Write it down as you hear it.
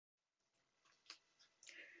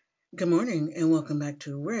Good morning and welcome back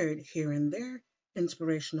to Word Here and There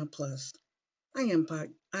Inspirational Plus. I am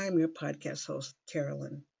your podcast host,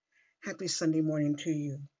 Carolyn. Happy Sunday morning to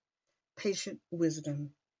you. Patient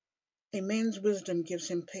wisdom. A man's wisdom gives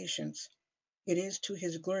him patience. It is to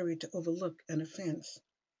his glory to overlook an offense.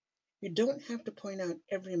 You don't have to point out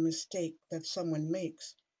every mistake that someone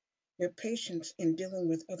makes. Your patience in dealing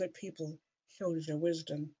with other people shows your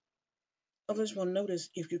wisdom. Others will notice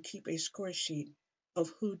if you keep a score sheet of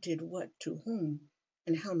who did what to whom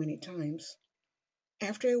and how many times.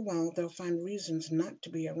 After a while, they'll find reasons not to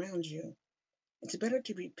be around you. It's better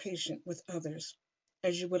to be patient with others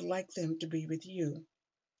as you would like them to be with you.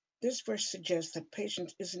 This verse suggests that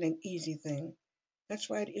patience isn't an easy thing. That's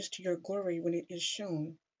why it is to your glory when it is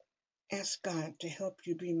shown. Ask God to help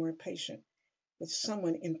you be more patient with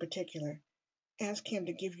someone in particular. Ask Him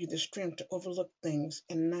to give you the strength to overlook things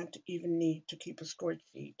and not to even need to keep a score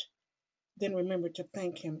sheet. Then remember to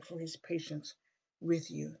thank Him for His patience with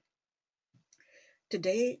you.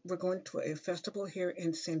 Today, we're going to a festival here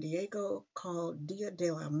in San Diego called Dia de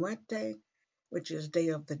la Muerte, which is Day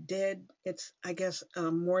of the Dead. It's, I guess, a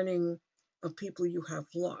mourning of people you have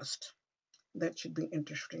lost. That should be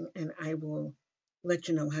interesting, and I will let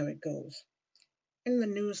you know how it goes. In the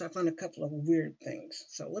news, I found a couple of weird things.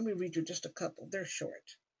 So let me read you just a couple. They're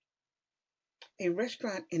short. A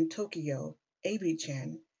restaurant in Tokyo,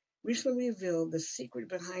 Abi-chan, recently revealed the secret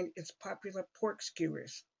behind its popular pork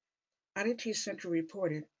skewers. Oddity Central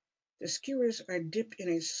reported the skewers are dipped in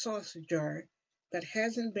a sauce jar that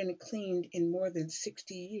hasn't been cleaned in more than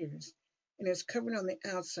 60 years and is covered on the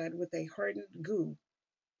outside with a hardened goo.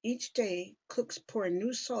 Each day, cooks pour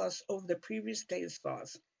new sauce over the previous day's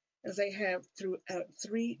sauce, as they have throughout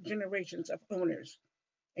three generations of owners,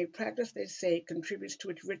 a practice they say contributes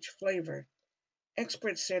to its rich flavor.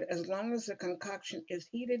 Experts said as long as the concoction is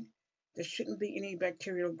heated, there shouldn't be any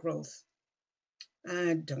bacterial growth.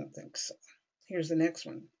 I don't think so. Here's the next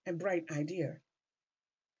one, a bright idea.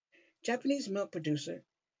 Japanese milk producer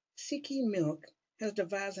Siki Milk has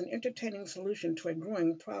devised an entertaining solution to a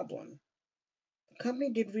growing problem. The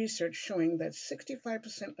company did research showing that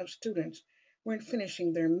 65% of students weren't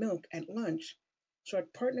finishing their milk at lunch, so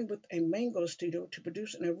it partnered with a manga studio to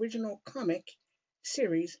produce an original comic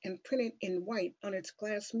series and print it in white on its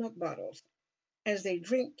glass milk bottles. As they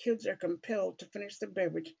drink, kids are compelled to finish the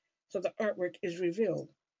beverage so the artwork is revealed.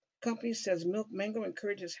 The company says Milk Mango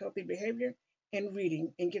encourages healthy behavior and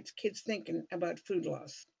reading and gets kids thinking about food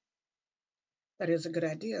loss. That is a good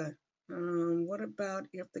idea. What about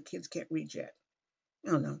if the kids can't read yet?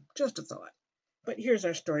 I don't know, just a thought. But here's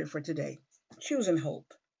our story for today. Choosing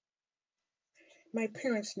hope. My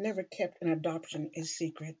parents never kept an adoption a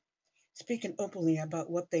secret, speaking openly about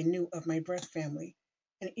what they knew of my birth family,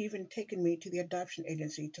 and even taking me to the adoption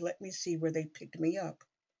agency to let me see where they picked me up.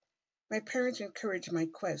 My parents encouraged my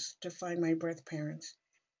quest to find my birth parents,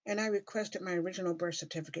 and I requested my original birth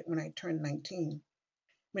certificate when I turned 19.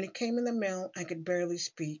 When it came in the mail, I could barely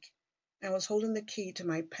speak. I was holding the key to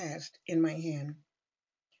my past in my hand.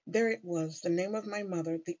 There it was, the name of my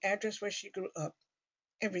mother, the address where she grew up,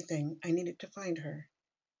 everything I needed to find her.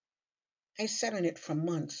 I sat on it for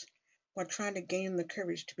months while trying to gain the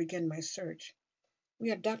courage to begin my search. We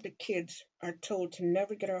adopted kids are told to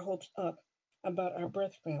never get our hopes up about our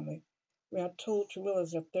birth family. We are told to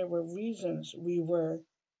realize that there were reasons we were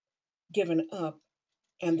given up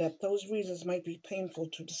and that those reasons might be painful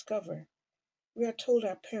to discover. We are told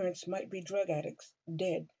our parents might be drug addicts,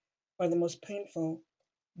 dead, or the most painful,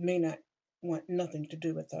 may not want nothing to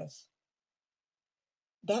do with us.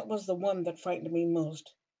 That was the one that frightened me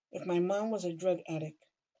most. If my mom was a drug addict,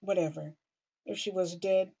 whatever. If she was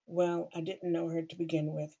dead, well, I didn't know her to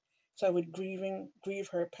begin with, so I would grieve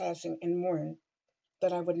her passing and mourn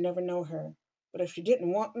that I would never know her. But if she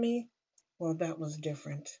didn't want me, well, that was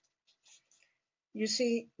different. You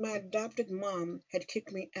see, my adopted mom had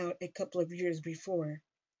kicked me out a couple of years before.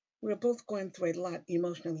 We were both going through a lot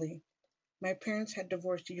emotionally. My parents had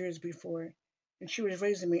divorced years before, and she was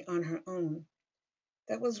raising me on her own.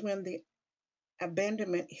 That was when the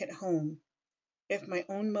abandonment hit home. If my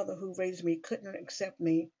own mother who raised me couldn't accept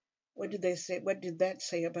me, what did they say? What did that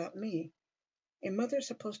say about me? A mother is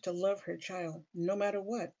supposed to love her child, no matter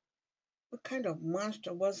what. What kind of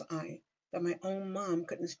monster was I that my own mom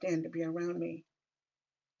couldn't stand to be around me?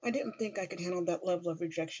 I didn't think I could handle that level of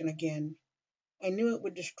rejection again. I knew it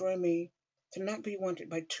would destroy me to not be wanted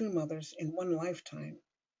by two mothers in one lifetime.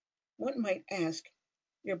 One might ask,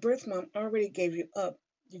 your birth mom already gave you up.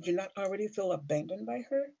 Did you not already feel abandoned by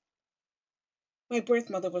her? My birth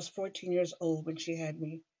mother was 14 years old when she had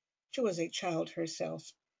me. She was a child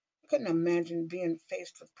herself. I couldn't imagine being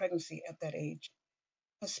faced with pregnancy at that age.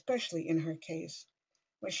 especially in her case,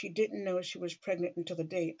 where she didn't know she was pregnant until the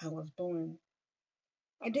day I was born.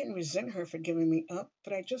 I didn't resent her for giving me up,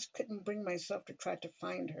 but I just couldn't bring myself to try to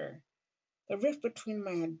find her. The rift between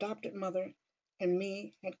my adopted mother and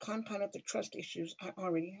me had compounded the trust issues I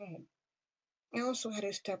already had. I also had a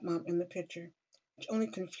stepmom in the picture, which only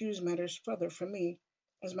confused matters further for me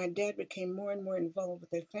as my dad became more and more involved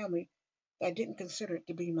with a family that I didn't consider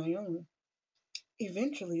to be my own.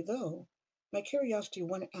 Eventually, though, my curiosity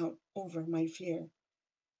won out over my fear.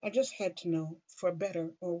 I just had to know, for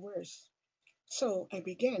better or worse. So I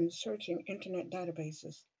began searching internet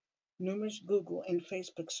databases. Numerous Google and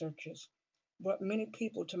Facebook searches brought many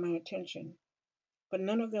people to my attention, but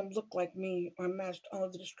none of them looked like me or matched all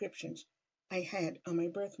of the descriptions I had on my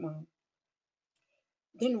birth mom.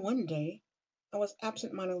 Then one day, I was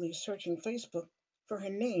absentmindedly searching Facebook for her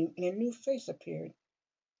name and a new face appeared.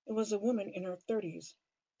 It was a woman in her 30s,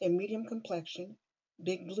 a medium complexion,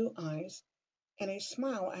 big blue eyes, and a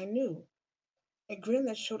smile I knew, a grin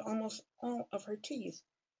that showed almost all of her teeth,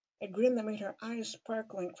 a grin that made her eyes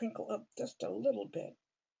sparkle and crinkle up just a little bit,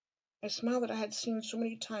 a smile that I had seen so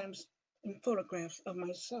many times in photographs of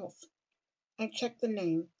myself. I checked the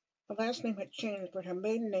name. Her last name had changed, but her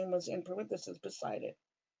maiden name was in parentheses beside it.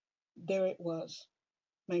 There it was,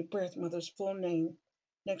 my birth mother's full name,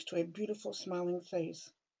 next to a beautiful smiling face.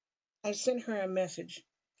 I sent her a message.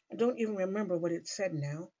 I don't even remember what it said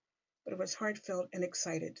now, but it was heartfelt and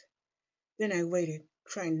excited. Then I waited,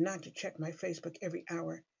 trying not to check my Facebook every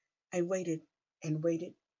hour. I waited and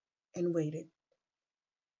waited and waited.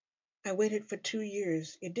 I waited for 2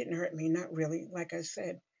 years. It didn't hurt me, not really. Like I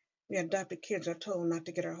said, we adopted kids are told not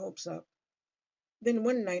to get our hopes up. Then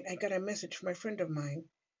one night I got a message from a friend of mine.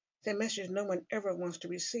 That message no one ever wants to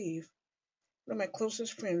receive. One of my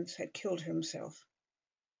closest friends had killed himself.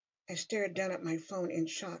 I stared down at my phone in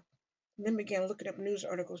shock, and then began looking up news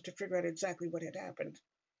articles to figure out exactly what had happened.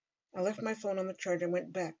 I left my phone on the charger and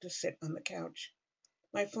went back to sit on the couch.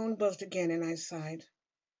 My phone buzzed again and I sighed,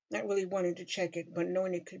 not really wanting to check it, but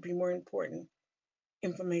knowing it could be more important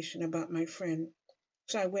information about my friend.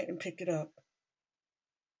 So I went and picked it up.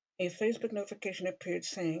 A Facebook notification appeared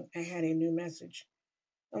saying I had a new message.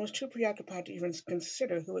 I was too preoccupied to even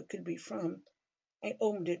consider who it could be from. I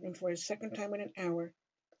opened it and for a second time in an hour,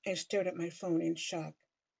 I stared at my phone in shock.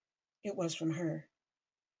 It was from her.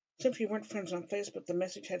 Since we weren't friends on Facebook, the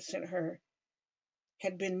message had sent her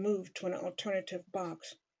had been moved to an alternative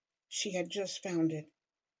box. She had just found it.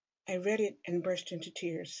 I read it and burst into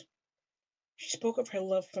tears. She spoke of her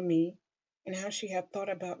love for me and how she had thought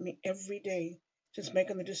about me every day since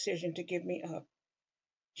making the decision to give me up.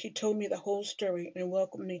 She told me the whole story and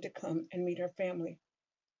welcomed me to come and meet her family,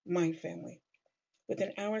 my family.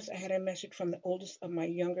 Within hours, I had a message from the oldest of my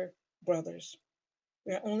younger brothers.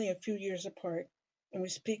 We are only a few years apart, and we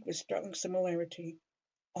speak with startling similarity.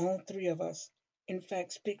 All three of us, in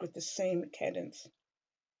fact, speak with the same cadence.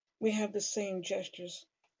 We have the same gestures,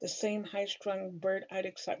 the same high strung, bird eyed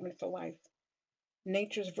excitement for life.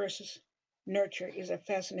 Nature's versus nurture is a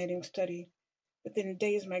fascinating study. Within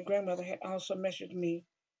days, my grandmother had also messaged me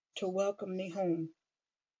to welcome me home.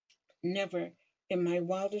 Never in my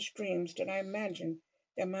wildest dreams did I imagine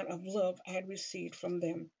the amount of love I had received from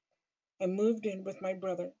them. I moved in with my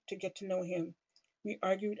brother to get to know him. We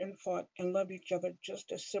argued and fought and loved each other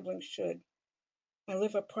just as siblings should. I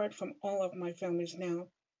live apart from all of my families now,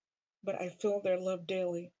 but I feel their love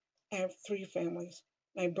daily. I have three families: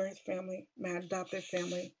 my birth family, my adopted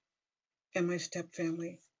family, and my step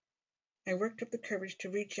family. I worked up the courage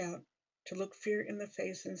to reach out, to look fear in the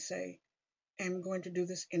face and say, I'm going to do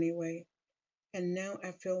this anyway. And now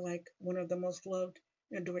I feel like one of the most loved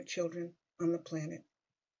and adored children on the planet.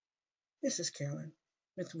 This is Carolyn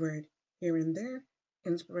with Word Here and There,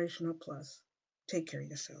 Inspirational Plus. Take care of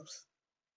yourselves.